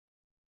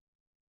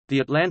The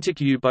Atlantic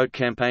U-boat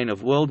campaign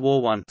of World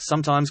War I,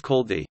 sometimes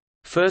called the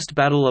First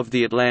Battle of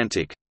the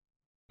Atlantic,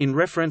 in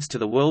reference to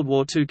the World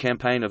War II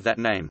campaign of that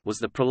name, was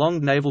the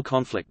prolonged naval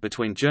conflict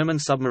between German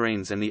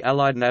submarines and the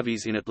Allied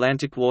navies in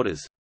Atlantic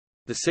waters,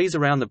 the seas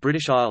around the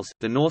British Isles,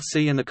 the North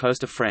Sea and the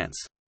coast of France.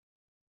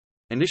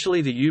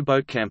 Initially the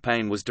U-boat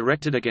campaign was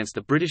directed against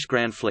the British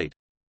Grand Fleet.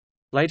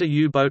 Later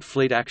U-boat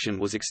fleet action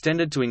was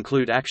extended to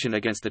include action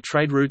against the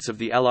trade routes of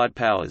the Allied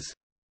powers.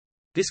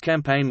 This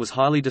campaign was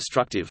highly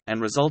destructive,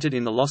 and resulted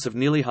in the loss of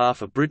nearly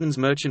half of Britain's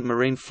merchant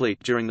marine fleet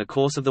during the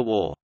course of the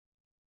war.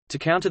 To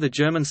counter the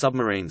German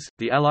submarines,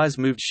 the Allies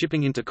moved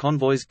shipping into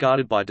convoys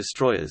guarded by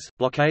destroyers,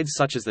 blockades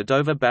such as the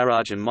Dover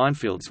Barrage and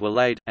minefields were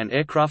laid, and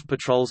aircraft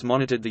patrols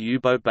monitored the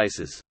U-boat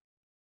bases.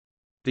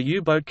 The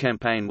U-boat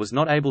campaign was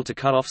not able to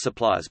cut off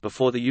supplies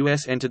before the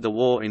U.S. entered the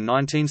war in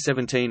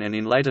 1917, and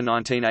in later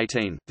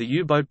 1918, the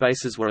U-boat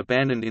bases were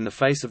abandoned in the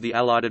face of the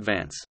Allied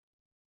advance.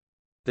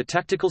 The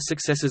tactical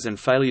successes and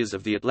failures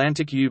of the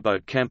Atlantic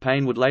U-boat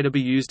campaign would later be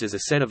used as a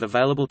set of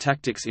available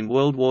tactics in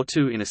World War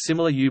II in a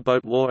similar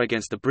U-boat war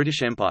against the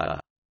British Empire.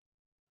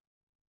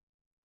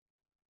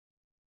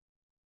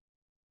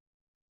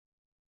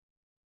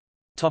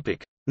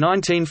 Topic: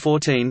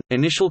 1914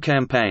 Initial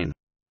campaign.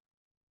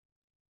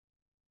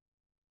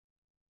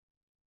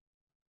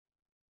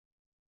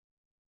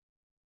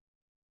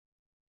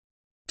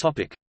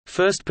 Topic: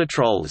 First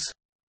patrols.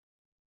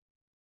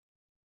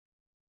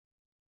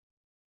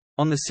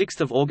 On 6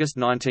 August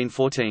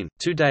 1914,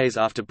 2 days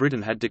after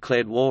Britain had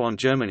declared war on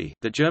Germany,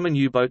 the German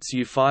U-boats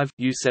U-5,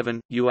 U-7,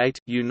 U-8,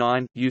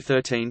 U-9,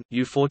 U-13,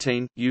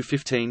 U-14,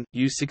 U-15,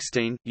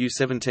 U-16,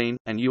 U-17,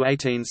 and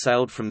U-18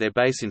 sailed from their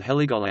base in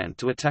Heligoland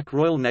to attack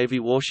Royal Navy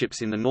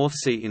warships in the North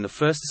Sea in the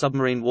first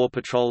submarine war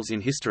patrols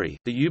in history.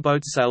 The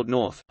U-boats sailed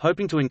north,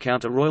 hoping to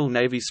encounter Royal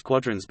Navy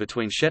squadrons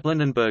between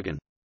Shetland and Bergen.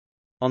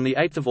 On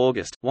 8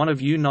 August, one of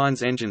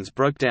U-9's engines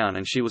broke down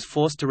and she was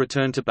forced to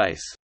return to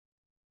base.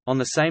 On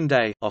the same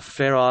day, off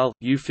Fair Isle,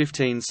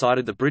 U-15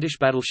 sighted the British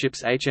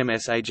battleships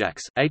HMS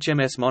Ajax,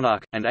 HMS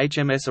Monarch, and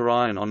HMS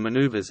Orion on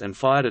manoeuvres and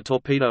fired a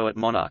torpedo at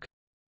Monarch.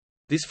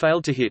 This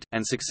failed to hit,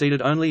 and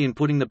succeeded only in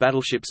putting the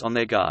battleships on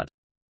their guard.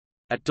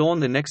 At dawn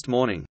the next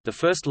morning, the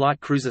 1st Light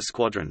Cruiser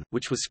Squadron,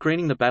 which was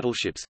screening the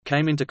battleships,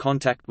 came into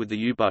contact with the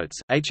U-boats,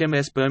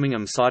 HMS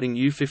Birmingham sighting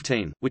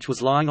U-15, which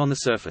was lying on the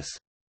surface.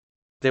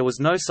 There was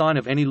no sign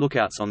of any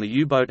lookouts on the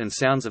U-boat and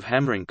sounds of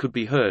hammering could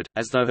be heard,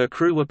 as though her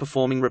crew were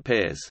performing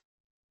repairs.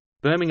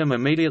 Birmingham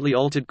immediately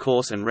altered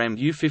course and rammed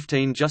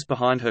U-15 just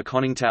behind her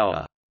conning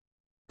tower.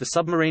 The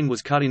submarine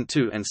was cut in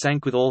two and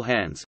sank with all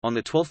hands. On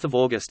 12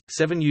 August,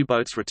 7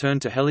 U-boats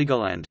returned to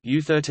Heligoland.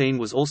 U-13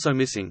 was also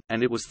missing,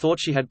 and it was thought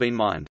she had been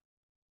mined.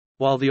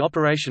 While the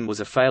operation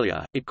was a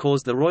failure, it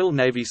caused the Royal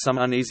Navy some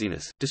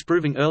uneasiness,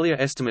 disproving earlier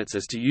estimates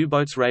as to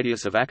U-boats'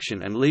 radius of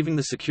action and leaving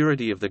the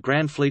security of the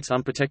Grand Fleet's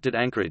unprotected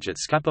anchorage at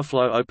Scapa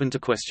Flow open to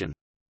question.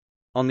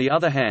 On the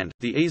other hand,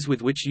 the ease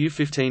with which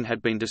U-15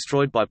 had been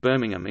destroyed by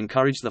Birmingham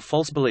encouraged the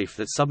false belief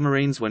that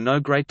submarines were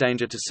no great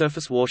danger to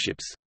surface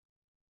warships.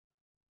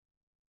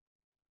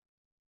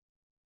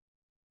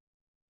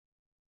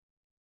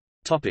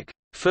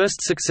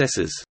 First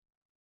successes.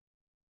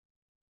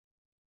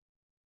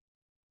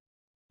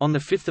 On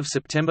 5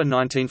 September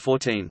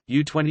 1914,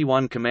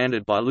 U-21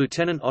 commanded by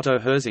Lieutenant Otto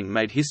Herzing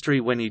made history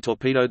when he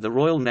torpedoed the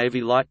Royal Navy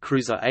light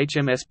cruiser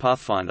HMS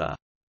Pathfinder.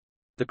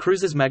 The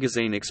cruiser's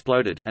magazine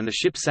exploded, and the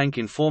ship sank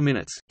in 4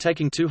 minutes,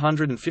 taking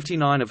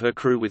 259 of her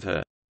crew with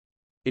her.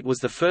 It was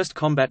the first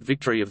combat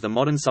victory of the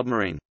modern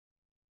submarine.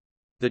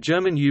 The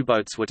German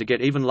U-boats were to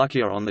get even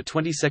luckier on the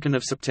 22nd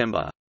of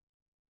September.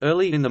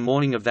 Early in the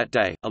morning of that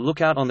day, a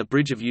lookout on the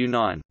bridge of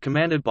U-9,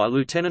 commanded by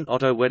Lieutenant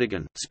Otto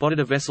Weddigen, spotted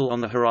a vessel on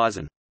the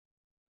horizon.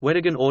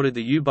 Weddigen ordered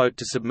the U-boat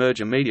to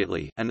submerge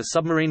immediately, and the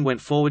submarine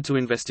went forward to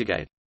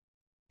investigate.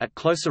 At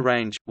closer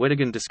range,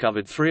 Weddigen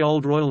discovered 3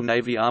 old Royal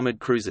Navy armoured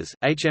cruisers,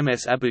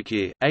 HMS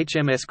Aboukir,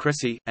 HMS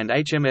Cressy, and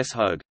HMS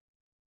Hogue.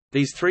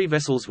 These 3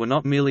 vessels were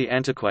not merely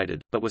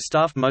antiquated, but were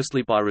staffed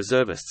mostly by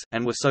reservists,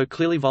 and were so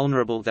clearly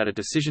vulnerable that a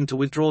decision to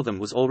withdraw them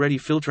was already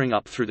filtering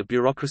up through the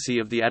bureaucracy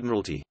of the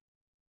Admiralty.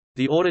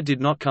 The order did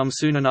not come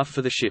soon enough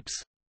for the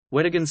ships.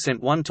 Weddigen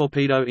sent 1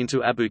 torpedo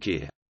into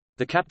Aboukir.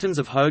 The captains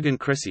of Hogue and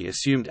Cressy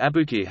assumed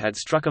Aboukir had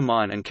struck a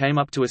mine and came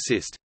up to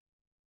assist.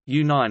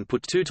 U-9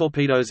 put 2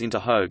 torpedoes into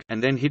Hogue,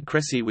 and then hit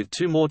Cressy with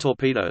 2 more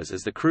torpedoes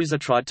as the cruiser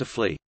tried to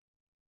flee.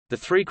 The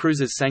 3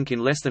 cruisers sank in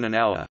less than an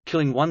hour,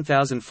 killing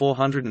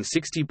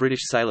 1,460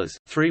 British sailors.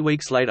 3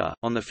 weeks later,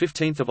 on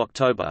 15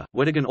 October,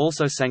 Weddigen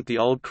also sank the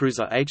old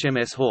cruiser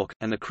HMS Hawke,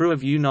 and the crew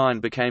of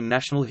U-9 became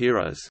national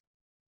heroes.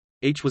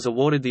 Each was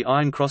awarded the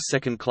Iron Cross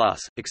Second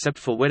Class, except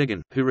for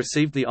Weddigen, who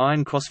received the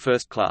Iron Cross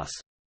First Class.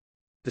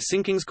 The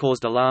sinkings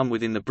caused alarm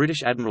within the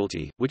British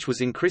Admiralty, which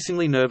was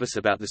increasingly nervous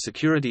about the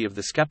security of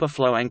the Scapa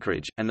Flow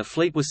anchorage, and the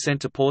fleet was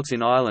sent to ports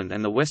in Ireland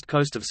and the west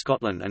coast of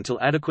Scotland until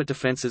adequate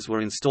defences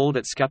were installed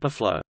at Scapa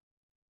Flow.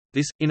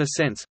 This, in a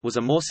sense, was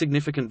a more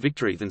significant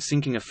victory than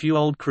sinking a few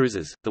old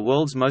cruisers. The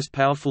world's most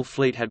powerful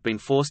fleet had been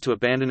forced to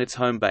abandon its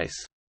home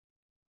base.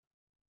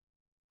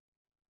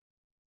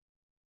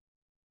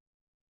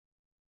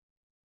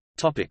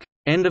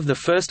 End of the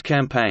first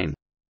campaign.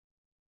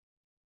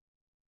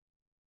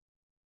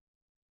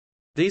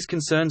 These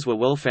concerns were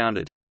well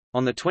founded.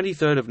 On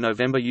 23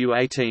 November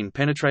U-18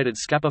 penetrated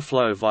Scapa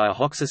Flow via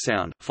Hoxha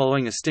Sound,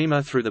 following a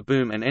steamer through the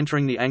boom and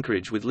entering the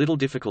anchorage with little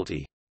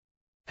difficulty.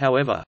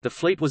 However, the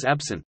fleet was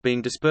absent,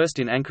 being dispersed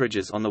in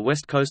anchorages on the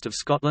west coast of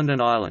Scotland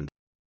and Ireland.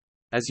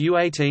 As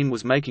U-18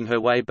 was making her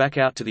way back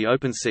out to the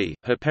open sea,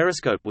 her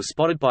periscope was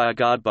spotted by a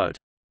guard boat.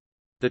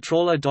 The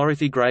trawler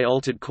Dorothy Gray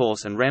altered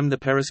course and rammed the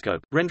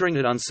periscope, rendering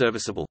it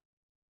unserviceable.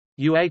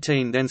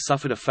 U-18 then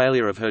suffered a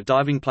failure of her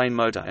diving plane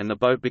motor and the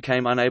boat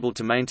became unable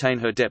to maintain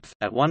her depth,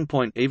 at one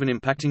point even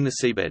impacting the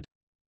seabed.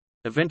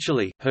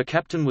 Eventually, her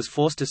captain was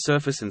forced to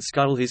surface and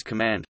scuttle his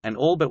command, and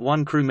all but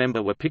one crew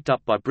member were picked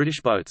up by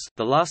British boats.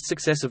 The last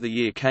success of the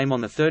year came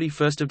on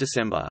 31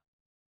 December.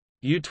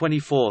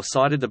 U-24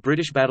 sighted the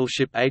British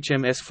battleship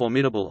HMS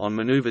Formidable on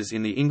manoeuvres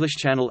in the English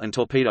Channel and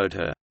torpedoed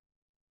her.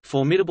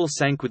 Formidable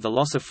sank with the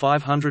loss of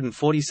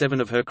 547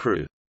 of her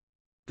crew.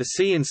 The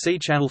Sea and Sea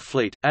Channel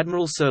Fleet,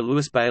 Admiral Sir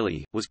Lewis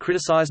Bailey, was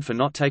criticised for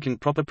not taking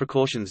proper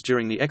precautions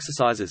during the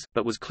exercises,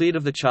 but was cleared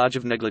of the charge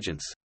of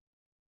negligence.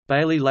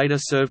 Bailey later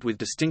served with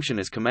distinction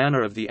as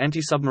commander of the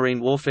anti-submarine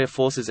warfare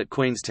forces at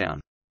Queenstown.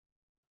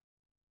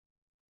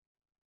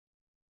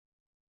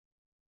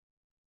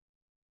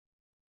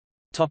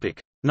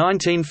 Topic: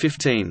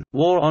 1915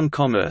 War on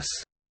Commerce.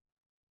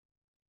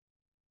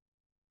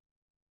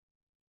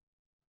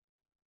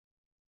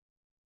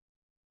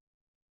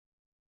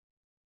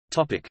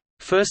 Topic: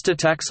 First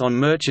attacks on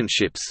merchant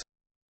ships.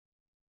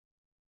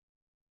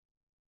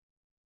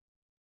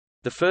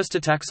 The first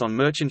attacks on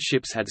merchant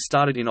ships had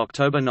started in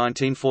October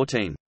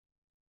 1914.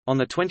 On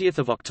 20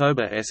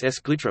 October SS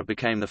Glitra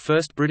became the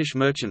first British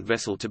merchant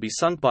vessel to be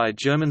sunk by a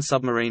German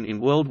submarine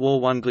in World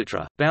War I.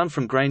 Glitra, bound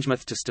from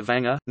Grangemouth to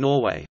Stavanger,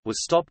 Norway,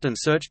 was stopped and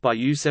searched by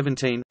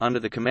U-17, under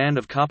the command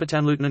of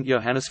Kapitänleutnant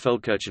Johannes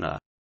Feldkirchner.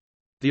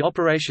 The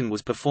operation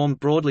was performed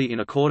broadly in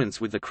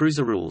accordance with the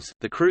cruiser rules,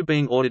 the crew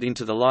being ordered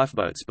into the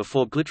lifeboats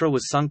before Glitra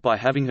was sunk by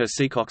having her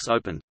seacocks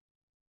opened.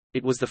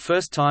 It was the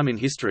first time in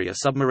history a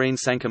submarine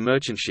sank a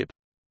merchant ship.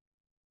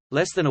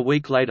 Less than a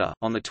week later,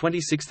 on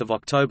 26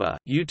 October,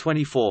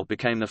 U-24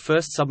 became the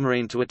first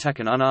submarine to attack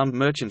an unarmed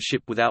merchant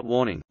ship without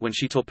warning, when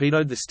she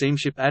torpedoed the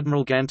steamship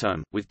Admiral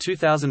Gantoom, with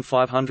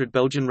 2,500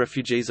 Belgian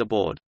refugees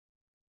aboard.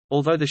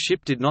 Although the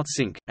ship did not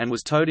sink, and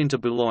was towed into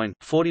Boulogne,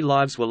 40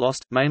 lives were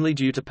lost, mainly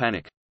due to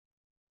panic.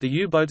 The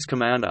U-boat's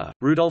commander,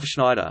 Rudolf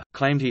Schneider,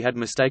 claimed he had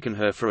mistaken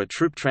her for a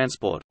troop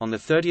transport. On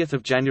 30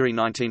 January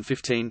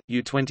 1915,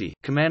 U-20,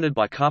 commanded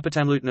by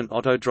Kapitänleutnant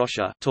Otto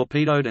Droscher,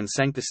 torpedoed and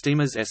sank the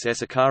steamers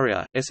SS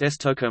Ikaria, SS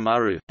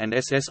Tokomaru, and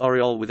SS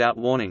Oriole without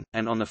warning,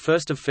 and on 1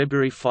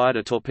 February fired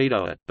a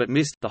torpedo at, but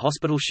missed, the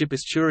hospital ship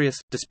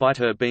Asturias, despite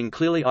her being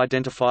clearly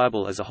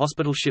identifiable as a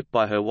hospital ship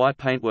by her white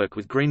paintwork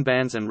with green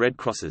bands and red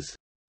crosses.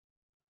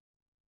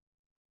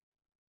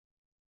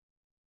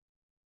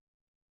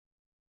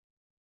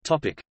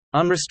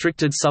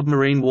 Unrestricted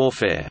submarine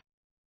warfare.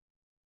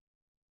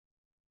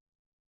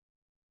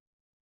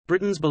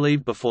 Britons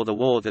believed before the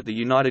war that the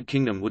United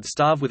Kingdom would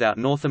starve without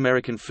North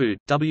American food.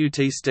 W.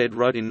 T. Stead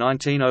wrote in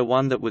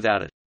 1901 that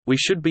without it, "we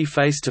should be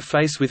face to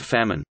face with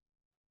famine."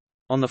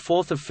 On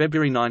 4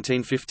 February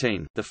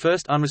 1915, the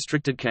first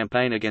unrestricted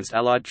campaign against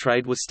Allied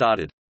trade was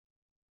started.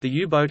 The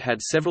U-boat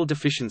had several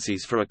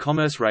deficiencies for a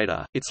commerce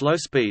raider. Its low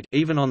speed,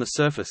 even on the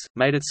surface,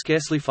 made it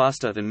scarcely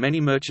faster than many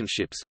merchant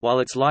ships, while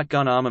its light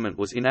gun armament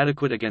was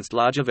inadequate against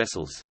larger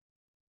vessels.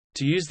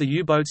 To use the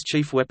U-boat's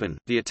chief weapon,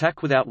 the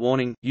attack without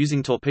warning,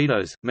 using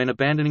torpedoes, meant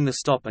abandoning the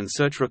stop and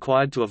search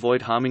required to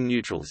avoid harming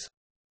neutrals.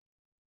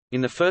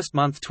 In the first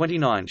month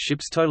 29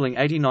 ships totaling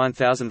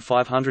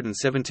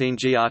 89,517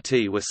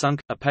 GRT were sunk,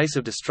 a pace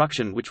of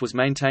destruction which was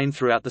maintained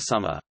throughout the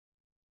summer.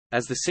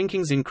 As the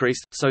sinkings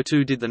increased, so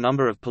too did the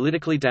number of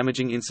politically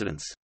damaging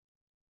incidents.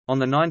 On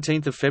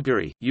 19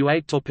 February,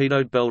 U-8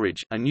 torpedoed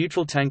Belridge, a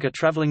neutral tanker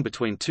travelling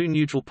between two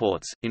neutral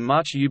ports. In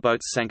March,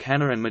 U-boats sank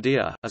Hanna and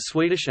Medea, a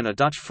Swedish and a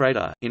Dutch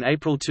freighter. In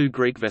April, two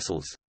Greek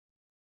vessels.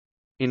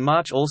 In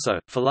March also,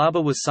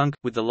 Falaba was sunk,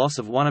 with the loss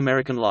of one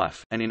American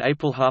life, and in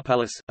April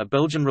Harpalyce, a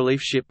Belgian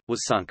relief ship,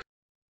 was sunk.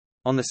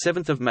 On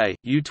 7 May,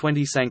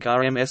 U-20 sank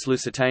RMS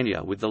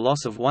Lusitania with the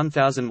loss of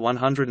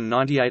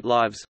 1,198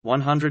 lives,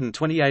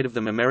 128 of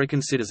them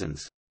American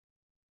citizens.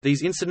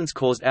 These incidents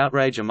caused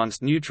outrage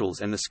amongst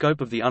neutrals, and the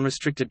scope of the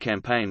unrestricted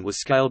campaign was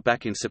scaled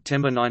back in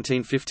September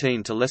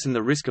 1915 to lessen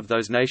the risk of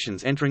those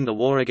nations entering the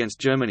war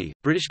against Germany.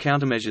 British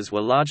countermeasures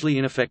were largely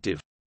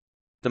ineffective.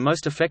 The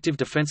most effective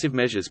defensive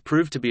measures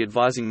proved to be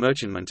advising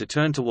merchantmen to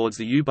turn towards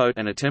the U-boat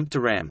and attempt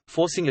to ram,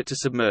 forcing it to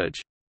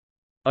submerge.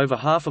 Over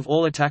half of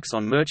all attacks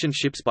on merchant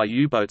ships by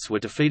U-boats were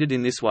defeated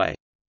in this way.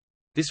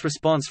 This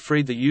response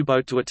freed the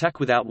U-boat to attack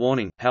without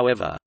warning,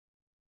 however.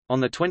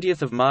 On 20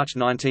 March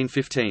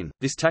 1915,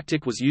 this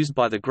tactic was used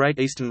by the Great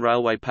Eastern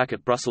Railway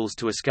packet Brussels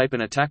to escape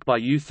an attack by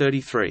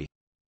U-33.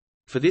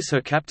 For this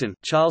her captain,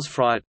 Charles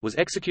Fryatt, was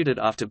executed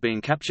after being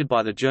captured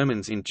by the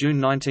Germans in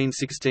June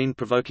 1916,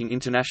 provoking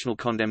international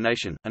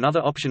condemnation.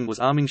 Another option was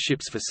arming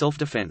ships for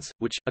self-defense,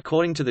 which,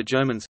 according to the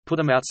Germans, put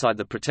them outside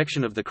the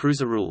protection of the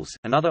cruiser rules.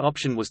 Another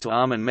option was to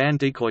arm and man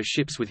decoy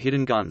ships with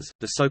hidden guns,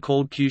 the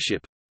so-called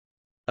Q-ship.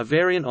 A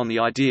variant on the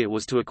idea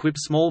was to equip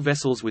small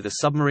vessels with a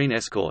submarine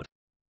escort.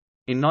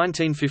 In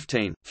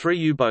 1915, 3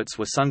 U-boats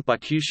were sunk by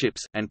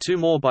Q-ships, and 2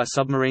 more by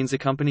submarines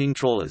accompanying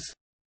trawlers.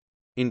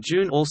 In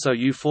June also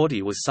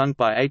U-40 was sunk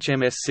by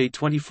HMS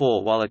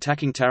C-24 while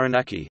attacking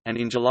Taranaki, and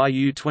in July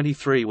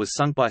U-23 was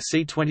sunk by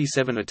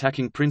C-27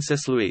 attacking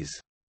Princess Louise.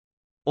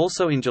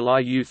 Also in July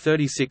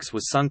U-36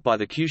 was sunk by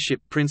the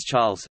Q-ship Prince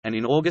Charles, and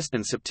in August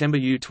and September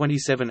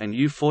U-27 and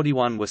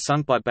U-41 were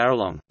sunk by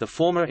Baralong, the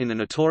former in the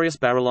notorious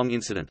Baralong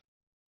incident.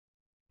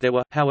 There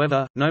were,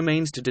 however, no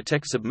means to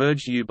detect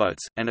submerged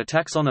U-boats, and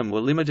attacks on them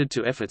were limited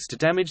to efforts to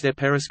damage their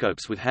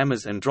periscopes with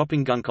hammers and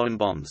dropping gun-cotton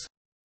bombs.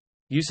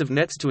 Use of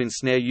nets to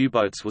ensnare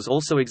U-boats was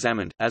also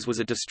examined, as was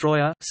a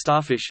destroyer,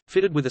 Starfish,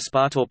 fitted with a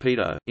spar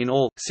torpedo. In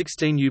all,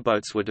 16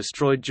 U-boats were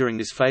destroyed during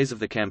this phase of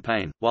the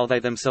campaign, while they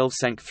themselves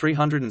sank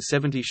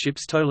 370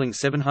 ships totaling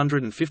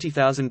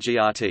 750,000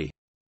 GRT.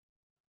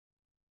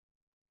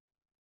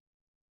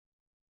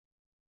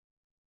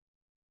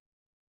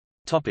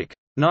 Topic: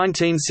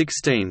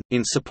 1916,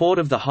 in support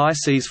of the High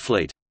Seas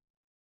Fleet.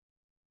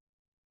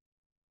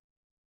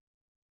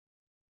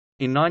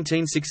 In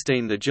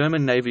 1916 the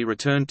German Navy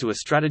returned to a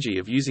strategy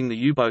of using the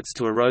U-boats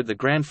to erode the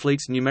Grand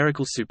Fleet's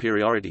numerical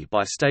superiority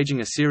by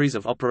staging a series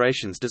of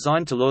operations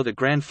designed to lure the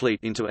Grand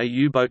Fleet into a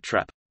U-boat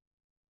trap.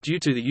 Due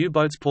to the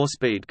U-boats' poor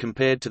speed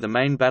compared to the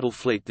main battle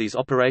fleet, these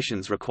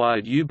operations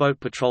required U-boat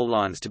patrol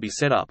lines to be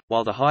set up,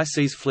 while the High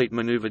Seas Fleet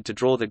maneuvered to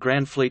draw the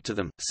Grand Fleet to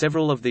them.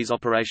 Several of these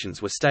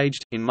operations were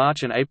staged, in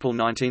March and April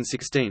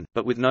 1916,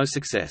 but with no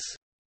success.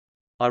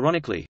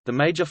 Ironically, the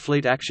major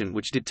fleet action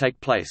which did take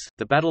place,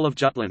 the Battle of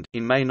Jutland,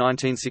 in May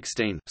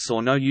 1916, saw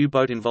no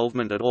U-boat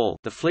involvement at all.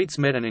 The fleets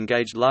met and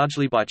engaged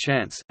largely by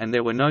chance, and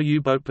there were no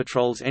U-boat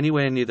patrols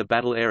anywhere near the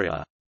battle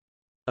area.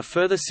 A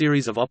further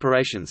series of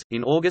operations,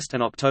 in August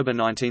and October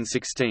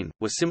 1916,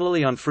 were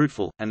similarly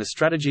unfruitful, and the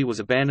strategy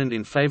was abandoned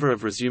in favor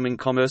of resuming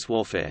commerce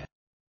warfare.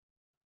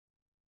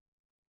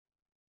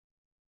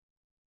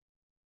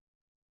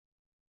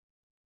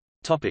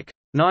 Topic: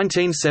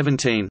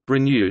 1917,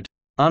 renewed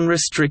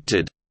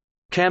Unrestricted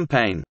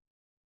campaign.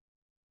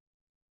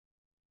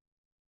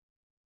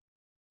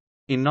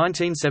 In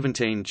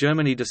 1917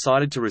 Germany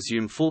decided to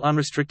resume full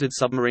unrestricted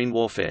submarine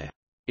warfare.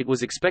 It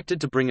was expected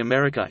to bring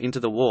America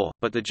into the war,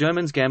 but the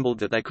Germans gambled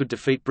that they could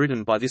defeat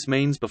Britain by this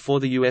means before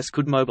the US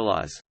could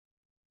mobilize.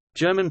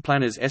 German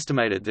planners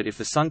estimated that if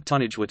the sunk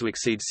tonnage were to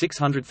exceed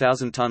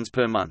 600,000 tons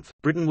per month,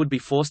 Britain would be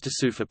forced to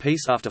sue for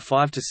peace after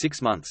 5 to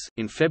 6 months.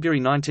 In February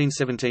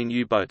 1917,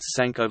 U-boats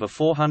sank over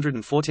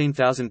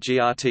 414,000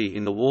 GRT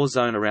in the war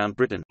zone around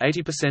Britain,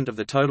 80% of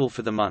the total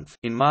for the month.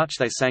 In March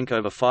they sank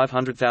over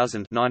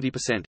 500,000,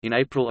 90%. In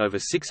April over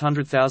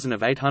 600,000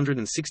 of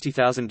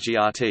 860,000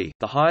 GRT,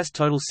 the highest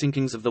total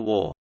sinkings of the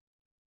war.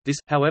 This,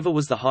 however,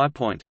 was the high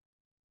point.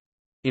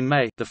 In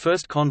May, the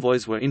first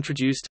convoys were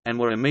introduced, and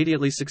were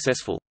immediately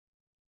successful.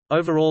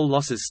 Overall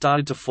losses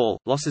started to fall,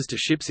 losses to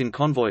ships in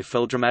convoy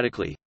fell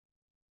dramatically.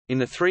 In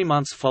the 3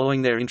 months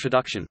following their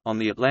introduction, on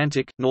the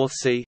Atlantic, North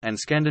Sea, and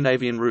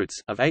Scandinavian routes,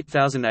 of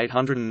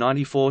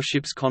 8,894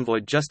 ships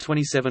convoyed, just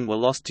 27 were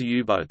lost to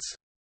U-boats.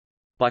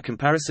 By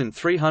comparison,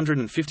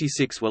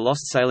 356 were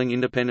lost sailing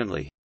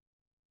independently.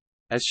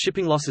 As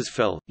shipping losses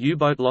fell,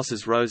 U-boat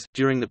losses rose.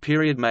 During the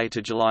period May to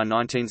July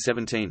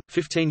 1917,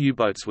 15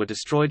 U-boats were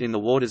destroyed in the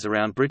waters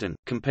around Britain,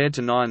 compared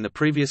to 9 the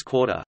previous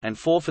quarter, and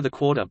 4 for the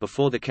quarter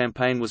before the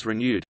campaign was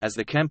renewed. As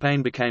the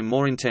campaign became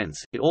more intense,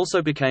 it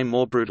also became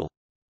more brutal.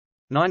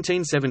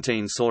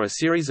 1917 saw a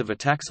series of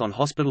attacks on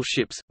hospital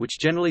ships, which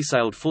generally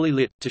sailed fully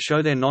lit, to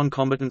show their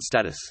non-combatant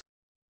status.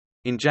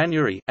 In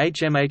January,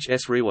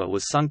 HMHS Rewa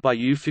was sunk by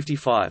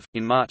U-55,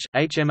 in March,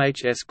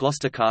 HMHS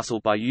Gloucester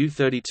Castle by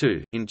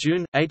U-32, in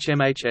June,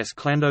 HMHS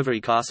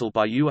Clandovery Castle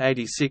by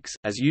U-86.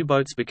 As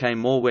U-boats became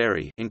more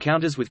wary,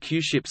 encounters with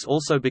Q-ships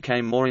also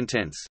became more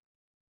intense.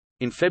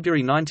 In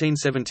February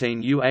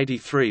 1917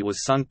 U-83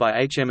 was sunk by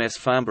HMS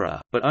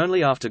Farnborough, but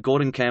only after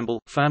Gordon Campbell,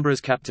 Farnborough's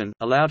captain,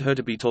 allowed her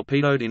to be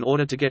torpedoed in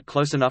order to get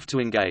close enough to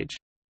engage.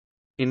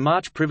 In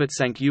March Privet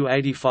sank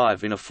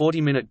U-85 in a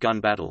 40-minute gun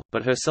battle,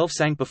 but herself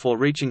sank before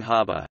reaching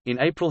harbour. In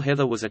April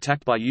Heather was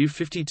attacked by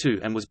U-52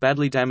 and was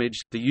badly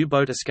damaged. The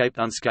U-boat escaped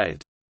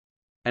unscathed.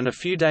 And a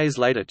few days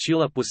later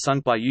Tulip was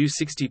sunk by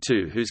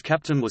U-62, whose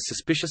captain was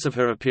suspicious of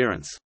her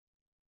appearance.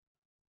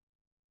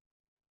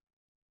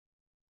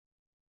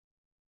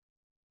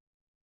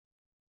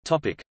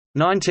 Topic: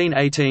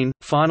 1918,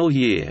 final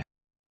year.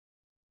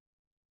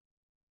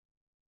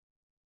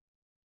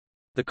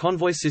 The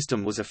convoy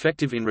system was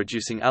effective in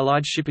reducing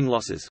Allied shipping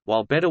losses,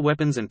 while better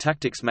weapons and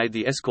tactics made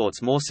the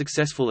escorts more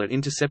successful at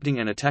intercepting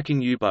and attacking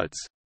U-boats.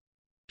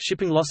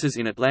 Shipping losses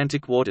in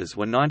Atlantic waters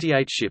were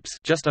 98 ships,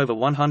 just over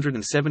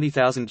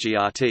 170,000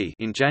 GRT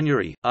in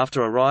January.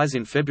 After a rise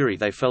in February,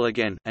 they fell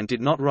again and did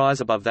not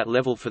rise above that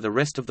level for the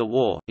rest of the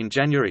war. In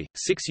January,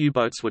 6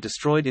 U-boats were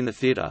destroyed in the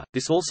theater.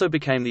 This also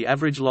became the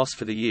average loss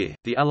for the year.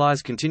 The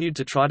Allies continued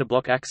to try to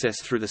block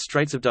access through the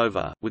Straits of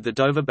Dover with the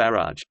Dover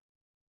Barrage.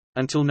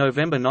 Until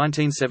November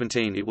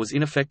 1917 it was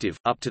ineffective.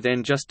 Up to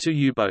then just 2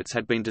 U-boats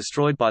had been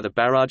destroyed by the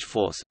barrage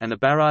force, and the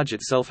barrage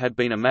itself had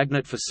been a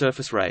magnet for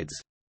surface raids.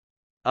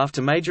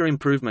 After major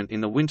improvement in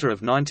the winter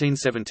of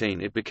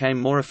 1917 it became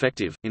more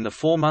effective. In the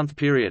 4-month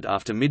period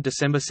after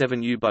mid-December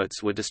 7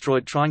 U-boats were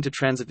destroyed trying to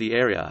transit the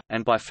area,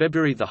 and by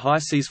February the high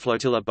seas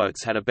flotilla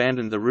boats had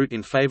abandoned the route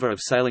in favour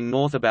of sailing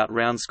north about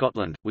round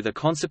Scotland, with a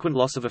consequent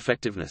loss of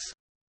effectiveness.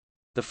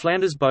 The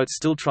Flanders boats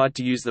still tried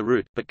to use the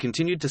route, but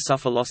continued to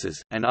suffer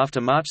losses, and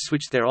after March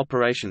switched their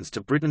operations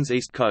to Britain's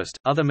east coast.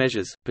 Other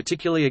measures,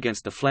 particularly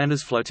against the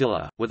Flanders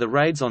flotilla, were the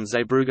raids on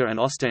Zeebrugge and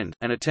Ostend,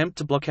 an attempt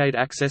to blockade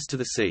access to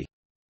the sea.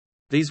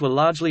 These were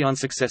largely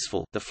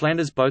unsuccessful. The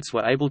Flanders boats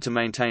were able to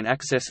maintain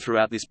access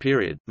throughout this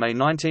period. May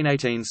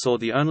 1918 saw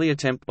the only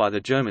attempt by the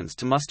Germans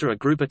to muster a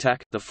group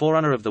attack, the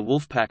forerunner of the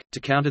Wolf Pack,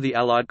 to counter the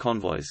Allied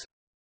convoys.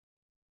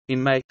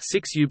 In May,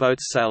 6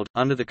 U-boats sailed,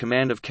 under the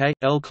command of K.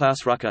 L.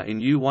 Klaus Rucker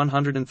in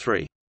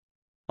U-103.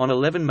 On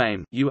 11 May,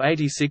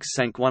 U-86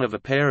 sank one of a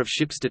pair of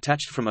ships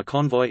detached from a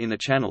convoy in the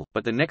Channel,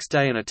 but the next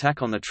day an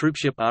attack on the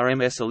troopship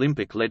RMS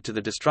Olympic led to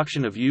the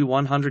destruction of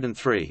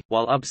U-103,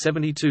 while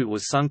UB-72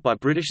 was sunk by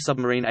British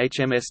submarine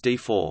HMS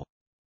D4.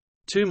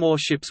 2 more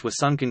ships were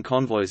sunk in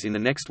convoys in the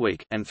next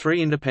week, and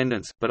 3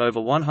 independents, but over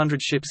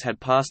 100 ships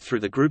had passed through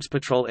the group's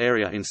patrol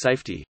area in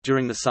safety.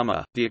 During the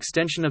summer, the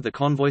extension of the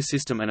convoy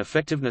system and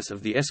effectiveness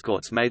of the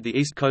escorts made the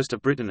east coast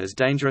of Britain as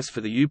dangerous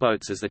for the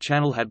U-boats as the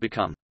Channel had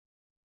become.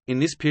 In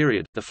this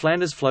period, the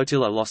Flanders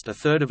flotilla lost a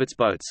third of its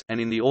boats,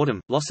 and in the autumn,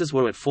 losses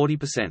were at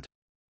 40%.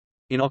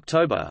 In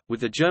October,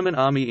 with the German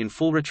army in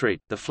full retreat,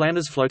 the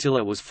Flanders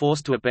flotilla was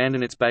forced to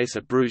abandon its base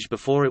at Bruges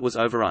before it was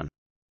overrun.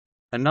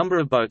 A number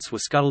of boats were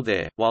scuttled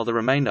there, while the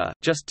remainder,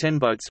 just 10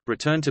 boats,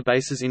 returned to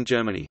bases in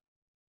Germany.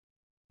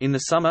 In the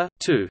summer,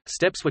 too,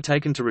 steps were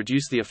taken to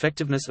reduce the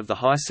effectiveness of the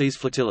high seas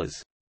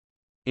flotillas.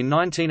 In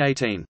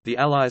 1918, the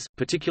Allies,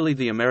 particularly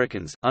the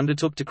Americans,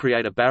 undertook to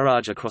create a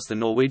barrage across the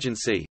Norwegian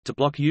Sea, to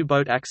block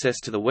U-boat access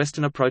to the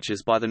western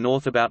approaches by the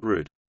north-about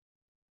route.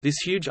 This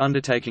huge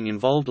undertaking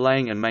involved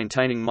laying and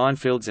maintaining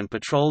minefields and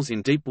patrols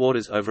in deep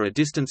waters over a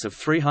distance of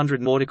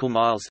 300 nautical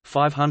miles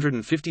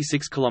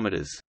 556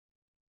 kilometers.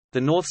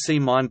 The North Sea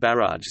Mine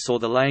Barrage saw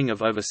the laying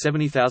of over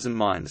 70,000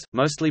 mines,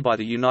 mostly by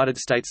the United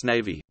States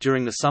Navy,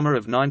 during the summer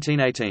of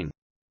 1918.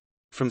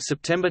 From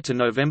September to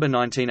November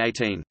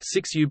 1918,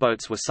 6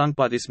 U-boats were sunk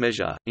by this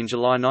measure. In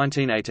July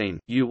 1918,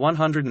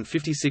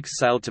 U-156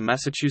 sailed to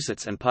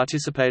Massachusetts and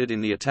participated in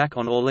the attack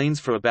on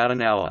Orleans for about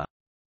an hour.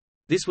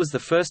 This was the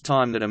first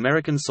time that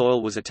American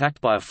soil was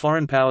attacked by a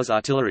foreign power's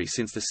artillery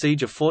since the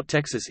siege of Fort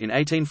Texas in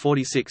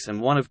 1846,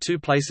 and one of 2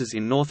 places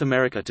in North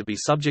America to be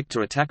subject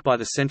to attack by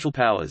the Central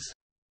Powers.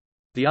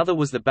 The other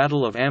was the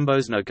Battle of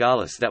Ambos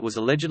Nogales that was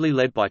allegedly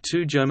led by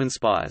 2 German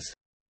spies.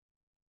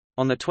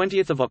 On 20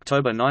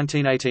 October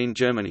 1918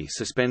 Germany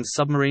suspends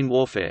submarine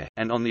warfare,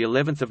 and on the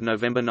 11th of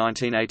November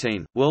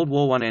 1918, World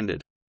War I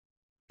ended.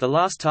 The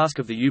last task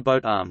of the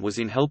U-boat arm was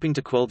in helping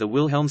to quell the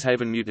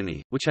Wilhelmshaven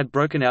mutiny, which had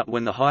broken out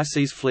when the High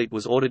Seas Fleet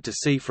was ordered to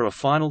sea for a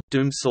final,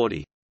 doomed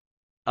sortie.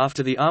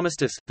 After the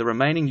armistice, the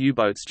remaining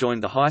U-boats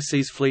joined the High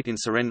Seas Fleet in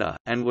surrender,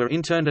 and were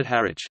interned at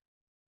Harwich.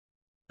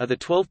 Of the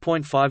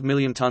 12.5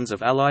 million tons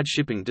of Allied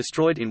shipping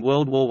destroyed in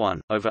World War I,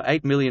 over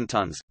 8 million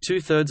tons,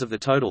 2/3 of the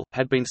total,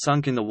 had been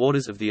sunk in the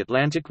waters of the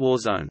Atlantic War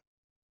Zone.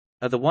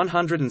 Of the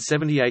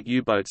 178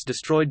 U-boats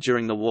destroyed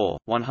during the war,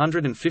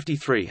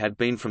 153 had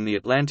been from the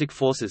Atlantic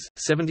forces,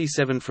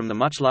 77 from the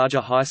much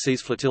larger high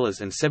seas flotillas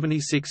and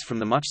 76 from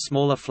the much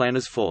smaller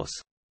Flanders force.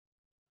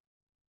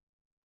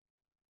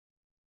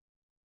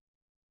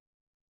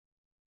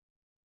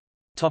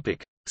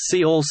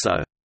 See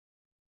also: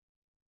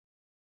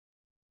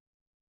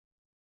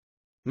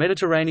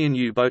 Mediterranean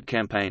U-boat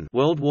campaign,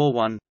 World War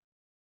I.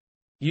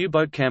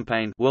 U-boat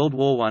campaign, World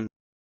War I.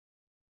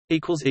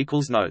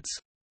 Notes